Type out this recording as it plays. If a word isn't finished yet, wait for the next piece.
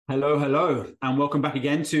Hello, hello, and welcome back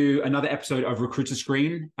again to another episode of Recruiter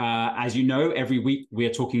Screen. As you know, every week we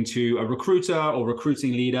are talking to a recruiter or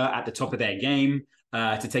recruiting leader at the top of their game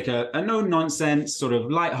to take a no-nonsense, sort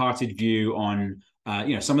of light-hearted view on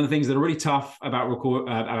some of the things that are really tough about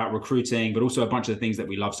recruiting, but also a bunch of the things that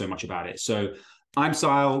we love so much about it. So I'm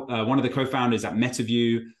Sile, one of the co-founders at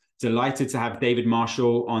MetaView. Delighted to have David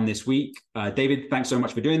Marshall on this week. David, thanks so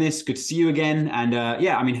much for doing this. Good to see you again. And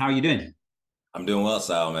how are you doing? I'm doing well,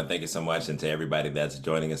 Sal, man. Thank you so much. And to everybody that's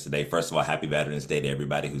joining us today, first of all, happy Veterans Day to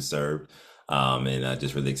everybody who served. And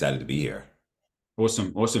just really excited to be here.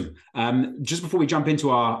 Awesome, awesome. Just before we jump into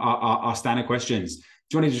our standard questions, do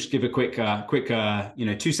you want to just give a quick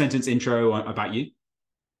 2 sentence intro about you?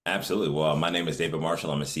 Absolutely. Well, my name is David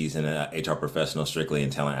Marshall. I'm a seasoned HR professional, strictly in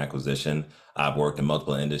talent acquisition. I've worked in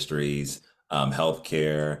multiple industries,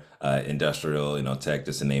 healthcare, industrial, tech,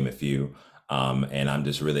 just to name a few. And I'm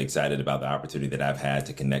just really excited about the opportunity that I've had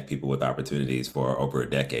to connect people with opportunities for over a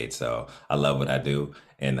decade. So I love what I do,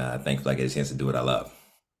 and thankfully I get a chance to do what I love.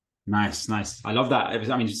 Nice, nice. I love that.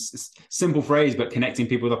 I mean, just simple phrase, but connecting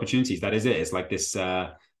people with opportunities. That is it. It's like this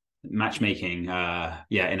matchmaking, in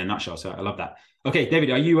a nutshell. So I love that. Okay, David,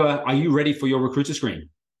 are you ready for your recruiter screen?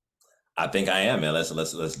 I think I am, man.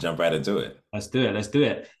 Let's jump right into it. Let's do it. Let's do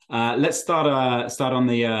it. Let's start on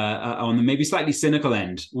the maybe slightly cynical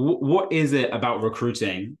end. What is it about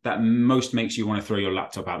recruiting that most makes you want to throw your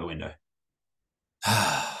laptop out the window?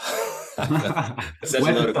 Such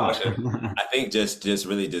a loaded question. I think just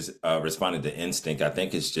really just responding to instinct. I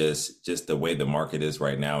think it's just the way the market is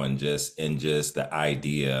right now, and just the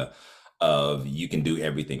idea of you can do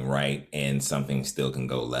everything right and something still can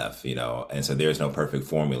go left, and so there's no perfect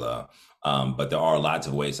formula. But there are lots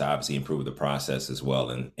of ways to obviously improve the process as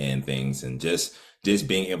well, and things, and just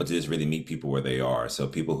being able to just really meet people where they are. So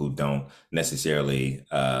people who don't necessarily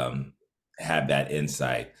have that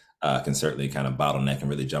insight can certainly kind of bottleneck and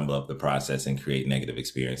really jumble up the process and create negative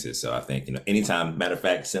experiences. So I think, anytime, matter of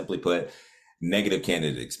fact, simply put, negative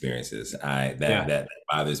candidate experiences, that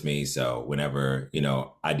bothers me. So whenever,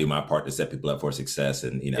 I do my part to set people up for success,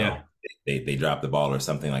 and, they drop the ball or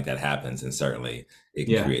something like that happens, and certainly it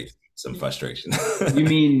can create some frustration. You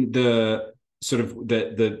mean the sort of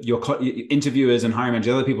your interviewers and hiring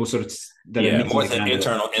managers, other people sort of that more than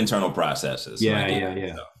internal processes.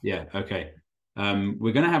 Yeah. Okay.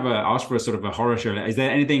 We're going to ask for a sort of a horror show. Is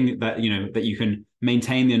there anything that that you can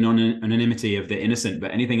maintain the anonymity of the innocent,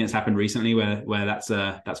 but anything that's happened recently where that's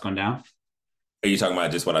gone down? Are you talking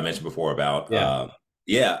about just what I mentioned before about?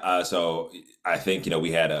 So I think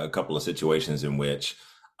we had a couple of situations in which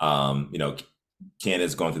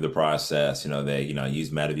candidates going through the process, they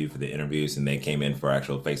used MetaView for the interviews, and they came in for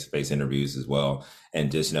actual face-to-face interviews as well,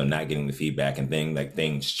 and just not getting the feedback, and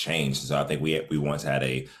things changed. So I think we once had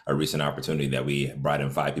a recent opportunity that we brought in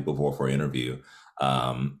 5 people for an interview,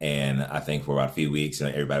 and I think for about a few weeks,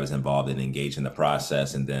 everybody was involved and engaged in the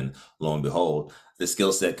process, and then lo and behold, the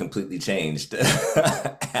skill set completely changed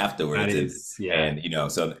afterwards.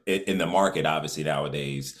 So in the market, obviously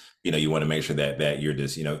nowadays, you want to make sure that you're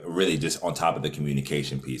just, really just on top of the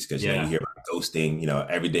communication piece, because you hear about ghosting,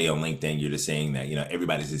 every day on LinkedIn, you're just saying that,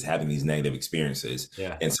 everybody's just having these negative experiences.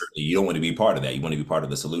 Yeah. And certainly you don't want to be part of that. You want to be part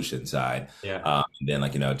of the solution side. Yeah. And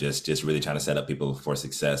then just really trying to set up people for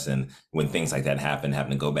success. And when things like that happen,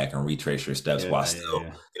 having to go back and retrace your steps while still,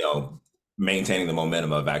 maintaining the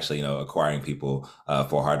momentum of actually, acquiring people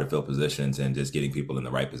for hard to fill positions and just getting people in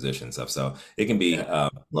the right positions. So it can be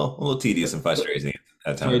a little tedious and frustrating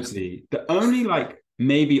at times. Totally. The only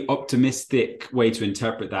maybe optimistic way to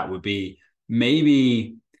interpret that would be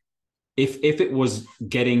maybe if it was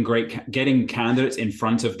getting candidates in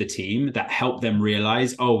front of the team that helped them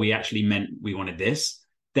realize, oh, we actually meant we wanted this.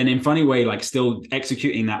 Then in funny way, still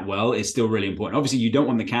executing that well is still really important. Obviously, you don't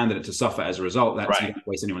want the candidate to suffer as a result. That's right. You don't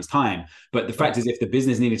waste anyone's time. But the fact is, if the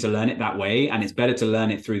business needed to learn it that way, and it's better to learn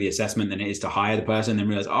it through the assessment than it is to hire the person and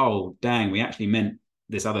realize, oh, dang, we actually meant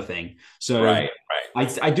this other thing. So right.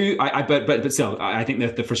 But still, I think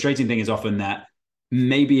that the frustrating thing is often that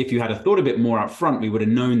maybe if you had thought a bit more up front, we would have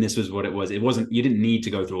known this was what it was. It wasn't, you didn't need to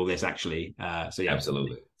go through all this actually.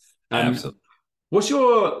 Absolutely. Absolutely. What's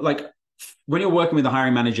your, when you're working with a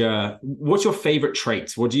hiring manager, what's your favorite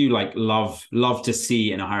traits? What do you love to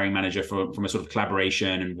see in a hiring manager from a sort of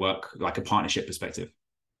collaboration and work, like a partnership perspective?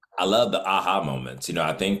 I love the aha moments.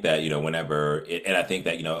 I think that, and I think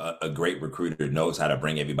that, a great recruiter knows how to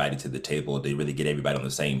bring everybody to the table. They really get everybody on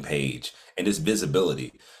the same page, and just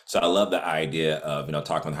visibility. So I love the idea of,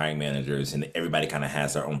 talking with hiring managers, and everybody kind of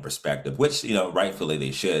has their own perspective, which, rightfully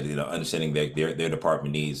they should, understanding their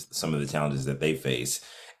department needs, some of the challenges that they face.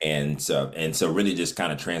 And so really just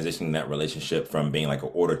kind of transitioning that relationship from being like an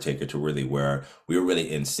order taker to really where we were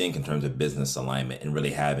really in sync in terms of business alignment and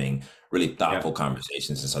really having really Yeah. thoughtful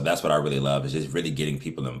conversations. And so that's what I really love is just really getting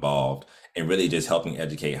people involved and really just helping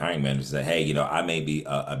educate hiring managers that, hey, I may be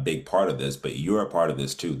a big part of this, but you're a part of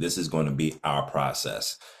this too. This is going to be our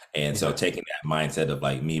process. And so Yeah. taking that mindset of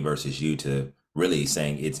like me versus you to really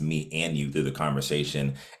saying it's me and you through the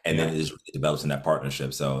conversation, and then Yeah. it just really develops in that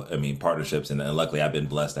partnership. So I mean, partnerships, and luckily I've been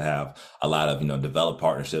blessed to have a lot of developed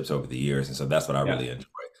partnerships over the years, and so that's what I Yeah. really enjoy,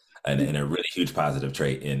 and a really huge positive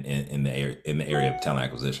trait in the area of talent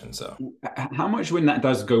acquisition. So. How much when that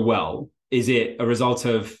does go well, is it a result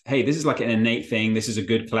of, hey, this is like an innate thing, this is a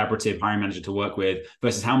good collaborative hiring manager to work with,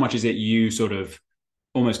 versus how much is it you sort of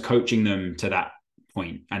almost coaching them to that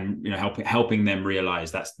point and helping them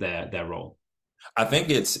realize that's their role? I think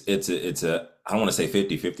it's a I don't want to say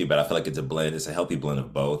 50-50, but I feel like it's a blend. It's a healthy blend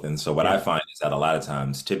of both. And so what I Yeah. find is that a lot of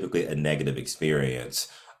times, typically a negative experience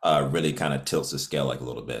really kind of tilts the scale like a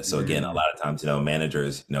little bit. So again, a Mm, lot of times,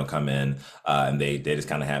 managers, come in and they just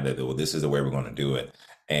kind of have that, well, this is the way we're going to do it.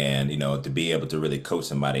 And, to be able to really coach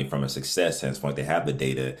somebody from a success standpoint, they have the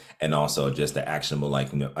data and also just the actionable, like,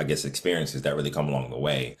 I guess experiences that really come along the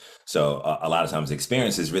way. So a lot of times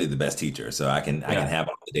experience is really the best teacher. So I can yeah. have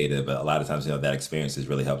all the data, but a lot of times, that experience has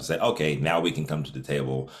really helped to say, okay, now we can come to the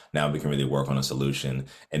table. Now we can really work on a solution,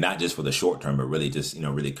 and not just for the short term, but really just,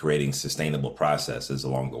 really creating sustainable processes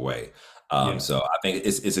along the way. Yeah. So I think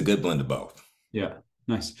it's a good blend of both. Yeah.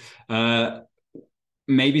 Nice.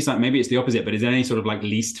 Maybe it's the opposite, but is there any sort of like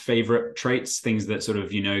least favorite traits, things that sort of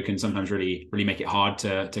can sometimes really make it hard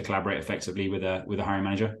to collaborate effectively with a hiring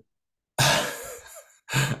manager?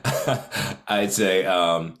 I'd say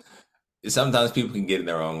sometimes people can get in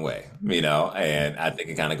their own way, and I think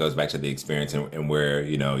it kind of goes back to the experience and where,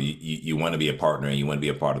 you want to be a partner and you want to be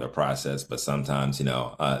a part of the process. But sometimes,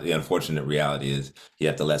 the unfortunate reality is you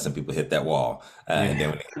have to let some people hit that wall. And then Yeah.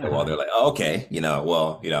 when they hit the wall, they're like, oh, okay,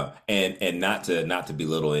 well, and not to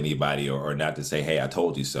belittle anybody or not to say, hey, I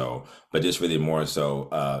told you so, but just really more so,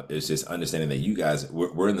 it's just understanding that you guys,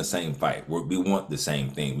 we're in the same fight. We want the same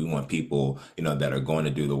thing. We want people, that are going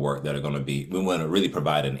to do the work, that are going to we want to really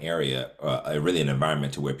provide an area, really an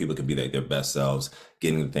environment to where people can be their best selves,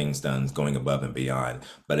 getting things done, going above and beyond.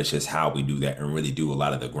 But it's just how we do that and really do a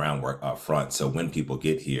lot of the groundwork up front. So when people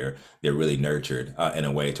get here, they're really nurtured in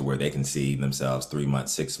a way to where they can see themselves 3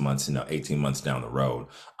 months, 6 months, 18 months down the road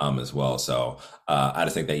as well. So I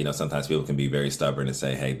just think that, sometimes people can be very stubborn and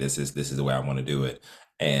say, hey, this is the way I want to do it.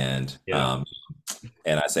 And Yeah.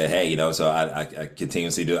 and I said, hey, so I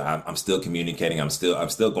continuously do. I'm still communicating. I'm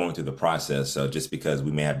still going through the process. So just because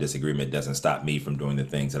we may have disagreement doesn't stop me from doing the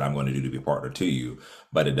things that I'm going to do to be a partner to you.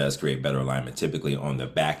 But it does create better alignment. Typically on the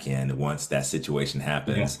back end, once that situation Yeah.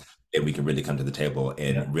 happens, then we can really come to the table Yeah.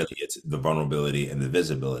 and really it's the vulnerability and the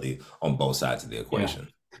visibility on both sides of the Yeah. equation.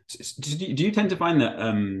 Do you tend to find that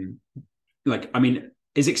like, I mean,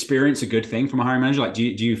 is experience a good thing from a hiring manager? Like, do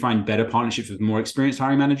you find better partnerships with more experienced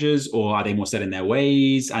hiring managers, or are they more set in their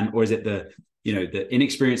ways? And or is it the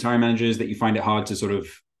inexperienced hiring managers that you find it hard to sort of,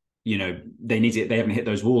 they haven't hit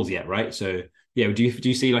those walls yet, right? So yeah, do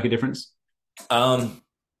you see like a difference? Um,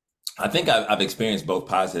 I think I've experienced both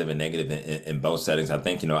positive and negative in both settings. I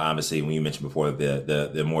think, obviously, when you mentioned before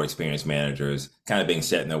the more experienced managers kind of being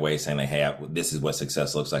set in their way, saying like, hey, this is what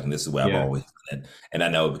success looks like, and this is where I've Yeah. always been. And I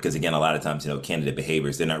know because, again, a lot of times, candidate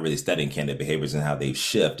behaviors, they're not really studying candidate behaviors and how they've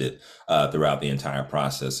shifted throughout the entire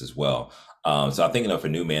process as well. So I think, for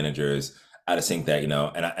new managers, I just think that,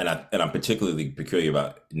 and I'm particularly peculiar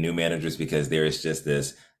about new managers because there is just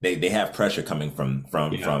this, they have pressure coming from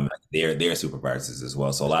Yeah. their supervisors as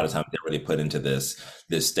well. So a lot of times they're really put into this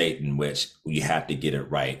state in which you have to get it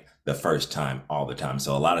right the first time all the time.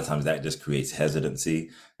 So a lot of times that just creates hesitancy,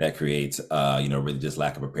 that creates really just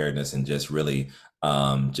lack of preparedness and just really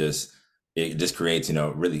just it just creates,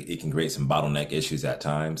 really it can create some bottleneck issues at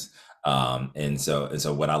times. And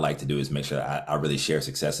so what I like to do is make sure that I really share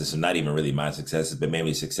successes. So not even really my successes, but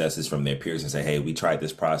maybe successes from their peers and say, hey, we tried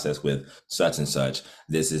this process with such and such.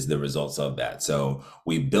 This is the results of that. So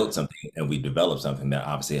we built something and we developed something that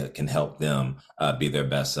obviously can help them be their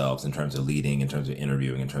best selves in terms of leading, in terms of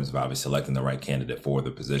interviewing, in terms of obviously selecting the right candidate for the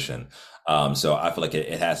position. So I feel like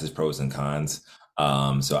it has its pros and cons.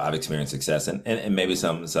 So I've experienced success and maybe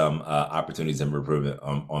some opportunities and improvement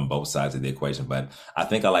on both sides of the equation. But I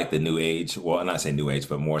think I like the new age. Well, not say new age,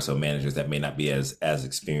 but more so managers that may not be as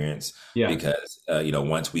experienced Yeah. because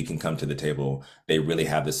once we can come to the table, they really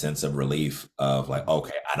have the sense of relief of like,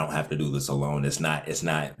 okay, I don't have to do this alone. It's not it's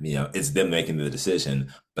them making the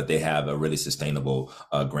decision, but they have a really sustainable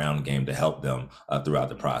ground game to help them throughout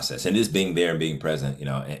the process, and just being there and being present,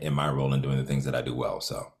 in my role and doing the things that I do well.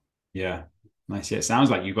 So. Yeah. Nice. Yeah. It sounds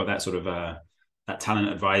like you've got that sort of that talent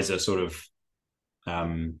advisor sort of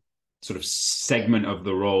segment of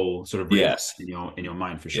the role sort of really Yes. in your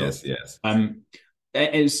mind for sure. Yes. Yes.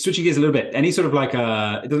 And switching gears a little bit, any sort of like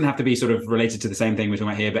it doesn't have to be sort of related to the same thing we're talking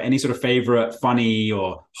about here, but any sort of favorite funny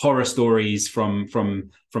or horror stories from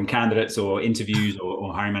candidates or interviews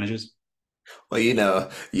or hiring managers? Well,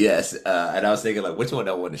 yes. And I was thinking like, which one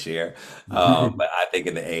I want to share? But I think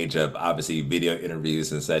in the age of obviously video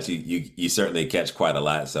interviews and such, you certainly catch quite a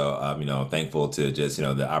lot. So, thankful to just,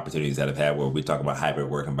 the opportunities that I've had where we talk about hybrid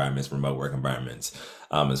work environments, remote work environments,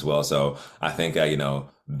 as well. So I think,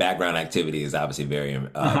 background activity is obviously very,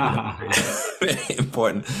 very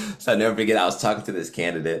important. So I never forget, I was talking to this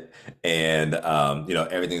candidate and,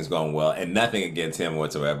 everything's going well and nothing against him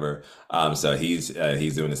whatsoever. So he's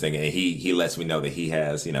doing this thing and he lets me know that he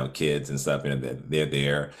has, kids and stuff, that they're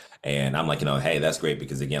there. And I'm like, hey, that's great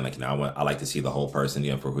because again, like, I like to see the whole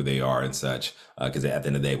person, for who they are and such. Cause at the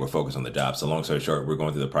end of the day, we're focused on the job. So long story short, we're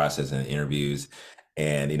going through the process and interviews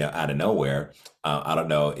and, out of nowhere, I don't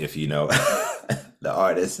know if you know the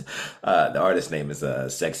artist. The artist name is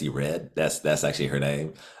Sexy Red. That's actually her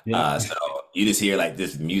name. Yeah. So you just hear like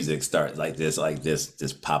this music start like this,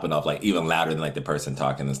 just popping off like even louder than like the person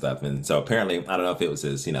talking and stuff. And so apparently, I don't know if it was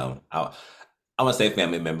his, I want to say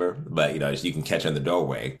family member, but you can catch her in the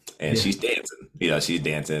doorway and Yeah. she's dancing. She's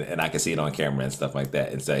dancing, and I can see it on camera and stuff like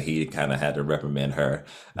that. And so he kind of had to reprimand her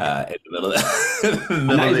in the middle of, in the And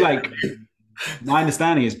middle that of is the like my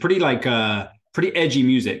understanding is pretty like pretty edgy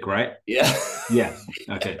music, right? yeah. Yeah.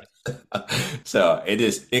 Okay. So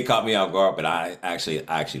it caught me off guard, but I actually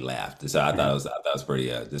laughed. So I thought it was pretty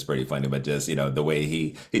just pretty funny. But just the way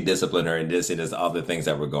he disciplined her and just all the things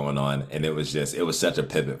that were going on, and it was such a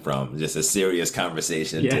pivot from just a serious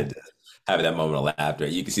conversation Yeah. to having that moment of laughter.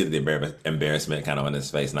 You can see the embarrassment kind of on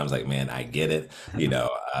his face, and I was like, man, I get it.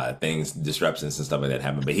 Things disruptions and stuff like that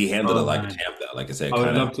happen, but he handled it Oh like a man, champ, though. Like I said, I would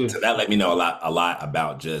kind love of. to. So that let me know a lot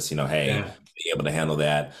about just hey, Yeah. being able to handle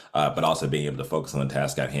that, but also being able to focus on the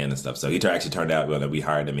task at hand and stuff. So actually turned out well that we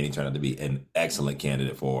hired him, and he turned out to be an excellent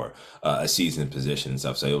candidate for a seasoned position and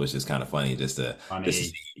stuff. So it was just kind of funny just to Funny.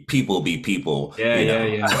 see people be people, Yeah, yeah,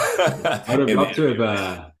 yeah. I would have in the loved to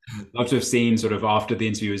have loved to have seen sort of after the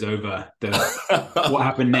interview was over what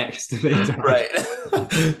happened next. right.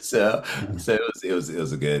 So it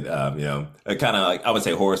was a good kind of like I would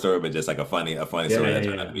say horror story, but just like a funny Yeah, story yeah, that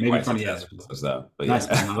turned out yeah. to be Maybe quite funny. Yeah. successful. So, but Nice,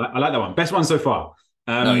 yeah. man. I like that one. Best one so far.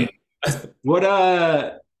 No,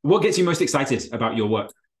 yeah. What gets you most excited about your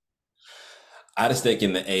work? I just think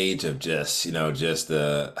in the age of just, just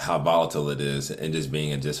how volatile it is and just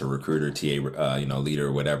being just a recruiter, TA,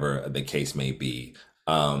 leader, whatever the case may be,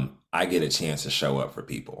 I get a chance to show up for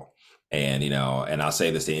people. And I'll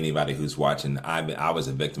say this to anybody who's watching. I was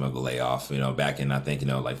a victim of the layoff, back in, I think,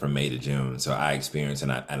 like from May to June. So I experienced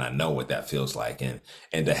and I know what that feels like.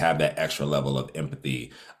 And to have that extra level of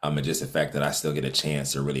empathy, and just the fact that I still get a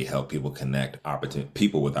chance to really help people connect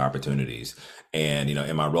people with opportunities. And,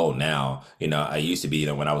 in my role now, I used to be,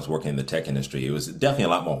 when I was working in the tech industry, it was definitely a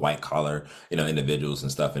lot more white collar, individuals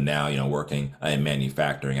and stuff. And now, working in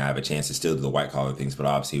manufacturing, I have a chance to still do the white collar things, but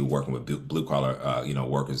obviously working with blue collar,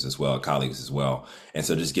 workers as well, colleagues as well. And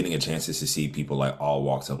so just getting a chance to see people like all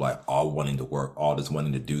walks of life, all wanting to work, all just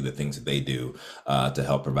wanting to do the things that they do, to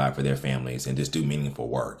help provide for their families and just do meaningful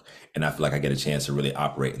work. And I feel like I get a chance to really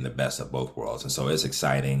operate in the best of both worlds. And so it's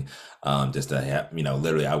exciting, just to have,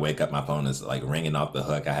 literally I wake up, my phone is like ringing off the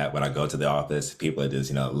hook. I have, when I go to the office, people are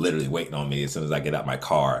just, literally waiting on me as soon as I get out my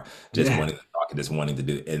car, just Yeah. wanting to talk and just wanting to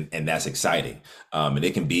do, and that's exciting. And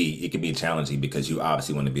it can be challenging because you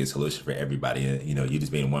obviously want to be a solution for everybody. And, you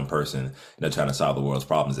just being one person, trying to solve the world's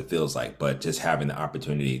problems, it feels like, but just having the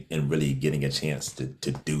opportunity and really getting a chance to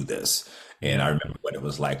do this. And I remember what it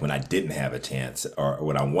was like when I didn't have a chance or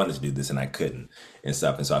when I wanted to do this and I couldn't and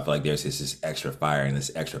stuff. And so I feel like there's this extra fire and this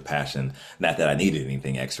extra passion. Not that I needed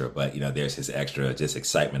anything extra, but there's this extra just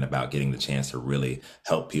excitement about getting the chance to really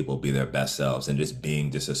help people be their best selves and just being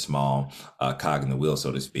just a small cog in the wheel,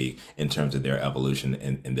 so to speak, in terms of their evolution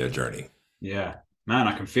and their journey. Yeah, man,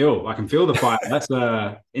 I can feel the fire. That's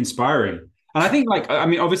inspiring. And I think, like, I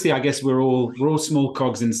mean, obviously, I guess we're all small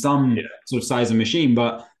cogs in some Yeah. sort of size of machine,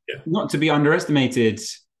 but Yeah. not to be underestimated.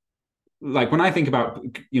 Like when I think about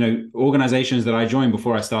organizations that I joined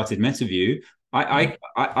before I started MetaView, Mhm.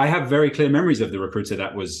 I have very clear memories of the recruiter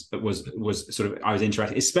that was sort of I was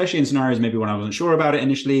interested, especially in scenarios maybe when I wasn't sure about it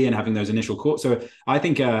initially and having those initial calls. So I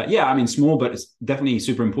think yeah, I mean small, but it's definitely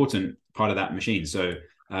super important part of that machine. So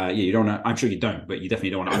yeah, you don't want to, I'm sure you don't, but you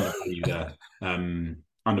definitely don't want to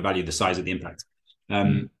undervalue the size of the impact. Mhm.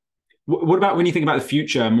 Um, what about when you think about the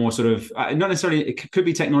future, more sort of not necessarily, it could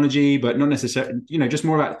be technology, but not necessarily, just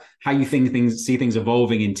more about how you see things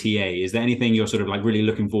evolving in TA. Is there anything you're sort of like really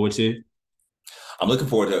looking forward to? I'm looking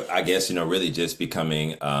forward to, I guess, really just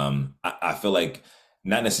becoming, I feel like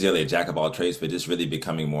not necessarily a jack of all trades, but just really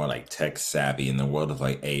becoming more like tech savvy in the world of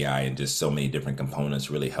like AI and just so many different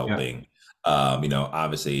components really Yeah. helping,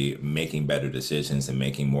 obviously making better decisions and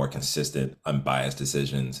making more consistent, unbiased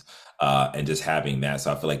decisions, and just having that.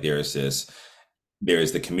 So I feel like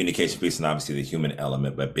there's the communication piece and obviously the human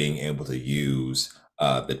element, but being able to use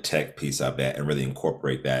the tech piece of that and really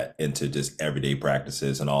incorporate that into just everyday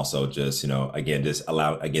practices, and also just again just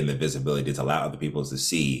allow again the visibility to allow other people to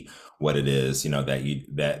see what it is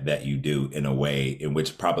that you do in a way in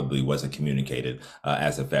which probably wasn't communicated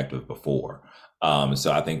as effective before.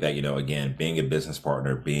 So I think that again, being a business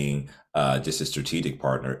partner, being just a strategic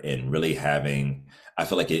partner, and really having, I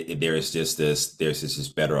feel like there's this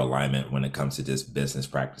better alignment when it comes to just business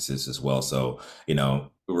practices as well. So,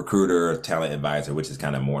 recruiter, talent advisor, which is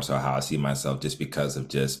kind of more so how I see myself, just because of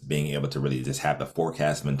just being able to really just have the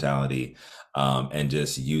forecast mentality, and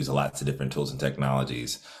just use lots of different tools and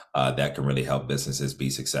technologies that can really help businesses be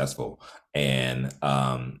successful. And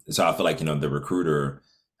so I feel like, the recruiter,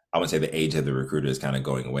 I would say the age of the recruiter is kind of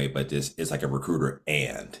going away, but this it's like a recruiter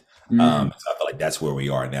and Mm, so I feel like that's where we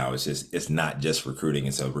are now. It's not just recruiting.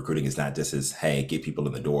 And so recruiting is not just as, hey, get people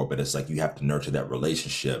in the door, but it's like you have to nurture that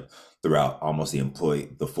relationship throughout almost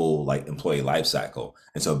the full like employee life cycle.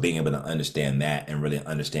 And so being able to understand that and really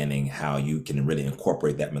understanding how you can really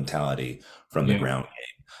incorporate that mentality from the yeah, ground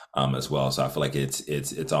as well. So I feel like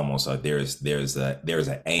it's almost like there's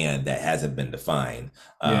a and that hasn't been defined,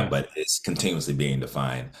 yeah, but it's continuously being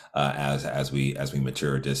defined as we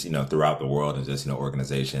mature, just throughout the world, and just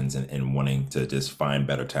organizations, and wanting to just find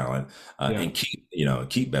better talent, yeah, and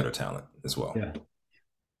keep better talent as well. yeah.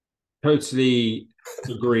 Totally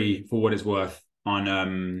agree for what it's worth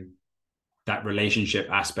on that relationship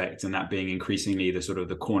aspect and that being increasingly the sort of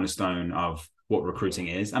the cornerstone of what recruiting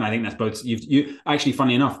is. And I think that's both you actually,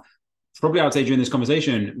 funny enough, probably I would say during this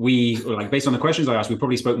conversation, like based on the questions I asked, we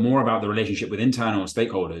probably spoke more about the relationship with internal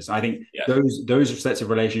stakeholders. I think Yes. those sets of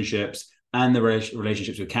relationships and the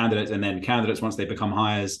relationships with candidates, and then candidates once they become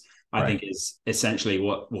hires, I Right. think is essentially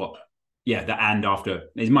what yeah, the and after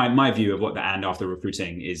is my view of what the and after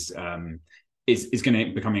recruiting is going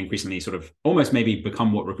to become increasingly sort of almost maybe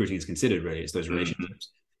become what recruiting is considered. Really, it's those Hmm.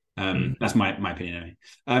 relationships. Hmm. That's my opinion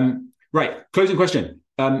anyway. Right, closing question.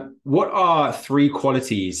 What are three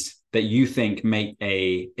qualities that you think make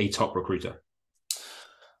a top recruiter?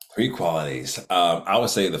 Three qualities. I would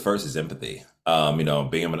say the first is empathy.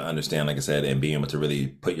 Being able to understand, like I said, and being able to really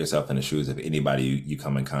put yourself in the shoes of anybody you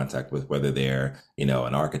come in contact with, whether they're, an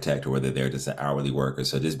architect or whether they're just an hourly worker.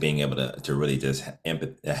 So just being able to really just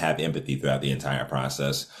have empathy throughout the entire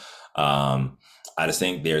process. I just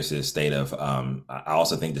think there's this state of, I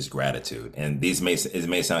also think this gratitude, and it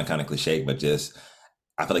may sound kind of cliche, but just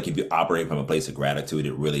I feel like if you operate from a place of gratitude,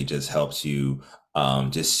 it really just helps you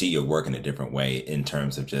just see your work in a different way, in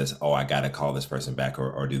terms of just, oh, I got to call this person back,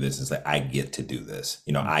 or do this. It's like, I get to do this.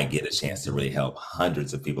 I get a chance to really help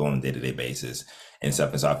hundreds of people on a day-to-day basis and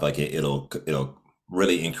stuff. And so I feel like it'll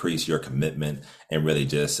really increase your commitment, and really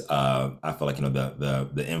just, I feel like,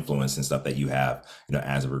 the influence and stuff that you have,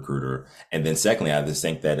 as a recruiter. And then secondly, I just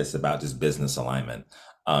think that it's about just business alignment,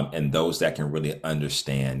 and those that can really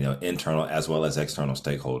understand, internal as well as external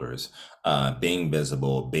stakeholders, being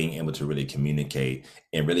visible, being able to really communicate,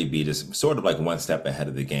 and really be just sort of like one step ahead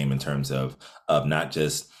of the game, in terms of not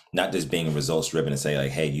just being results driven and say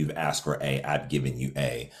like, hey, you've asked for A, I've given you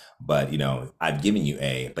A, but I've given you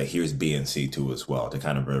A, but here's B and C too as well, to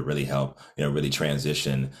kind of really help, really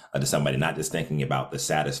transition to somebody not just thinking about the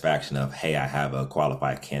satisfaction of, hey, I have a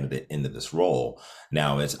qualified candidate into this role.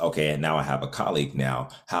 Now it's okay. And now I have a colleague. Now,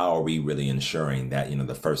 how are we really ensuring that,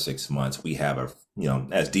 the first 6 months we have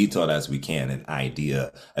as detailed as we can, an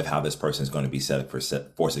idea of how this person is going to be set up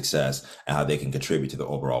for success, and how they can contribute to the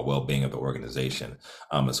overall well-being of the organization,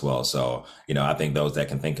 as well. So, I think those that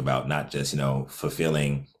can think about not just,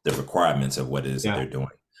 fulfilling the requirements of what it is that Yeah, they're doing,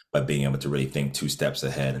 but being able to really think 2 steps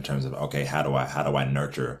ahead in terms of, okay, how do I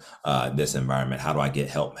nurture this environment? How do I get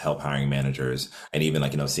help hiring managers and even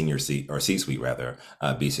like, senior C-suite rather,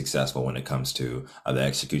 be successful when it comes to the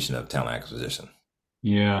execution of talent acquisition.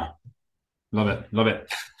 Yeah. Love it. Love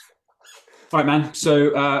it. All right, man.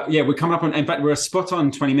 So yeah, we're coming up on. In fact, we're a spot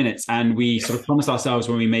on 20 minutes, and we sort of promised ourselves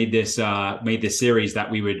when we made this series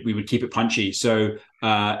that we would keep it punchy. So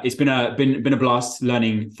it's been a blast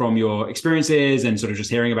learning from your experiences and sort of just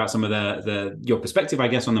hearing about some of the your perspective, I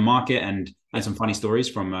guess, on the market and some funny stories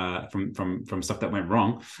from stuff that went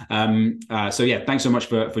wrong. So yeah, thanks so much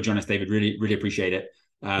for joining us, David. Really appreciate it.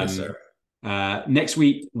 Yes, sir. Next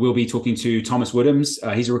week, we'll be talking to Thomas Woodhams.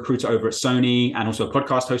 He's a recruiter over at Sony and also a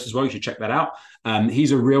podcast host as well. You should check that out.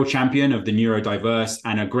 He's a real champion of the neurodiverse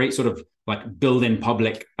and a great sort of like build in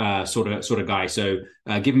public sort of guy. So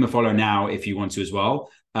give him a follow now if you want to as well.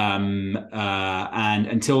 And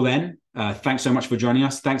until then, thanks so much for joining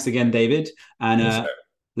us. Thanks again, David. And Yes,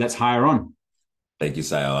 let's hire on. thank you,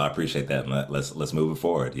 Sal. I appreciate that. Let's move it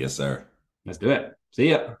forward. Yes, sir. Let's do it. See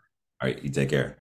ya. All right, you take care.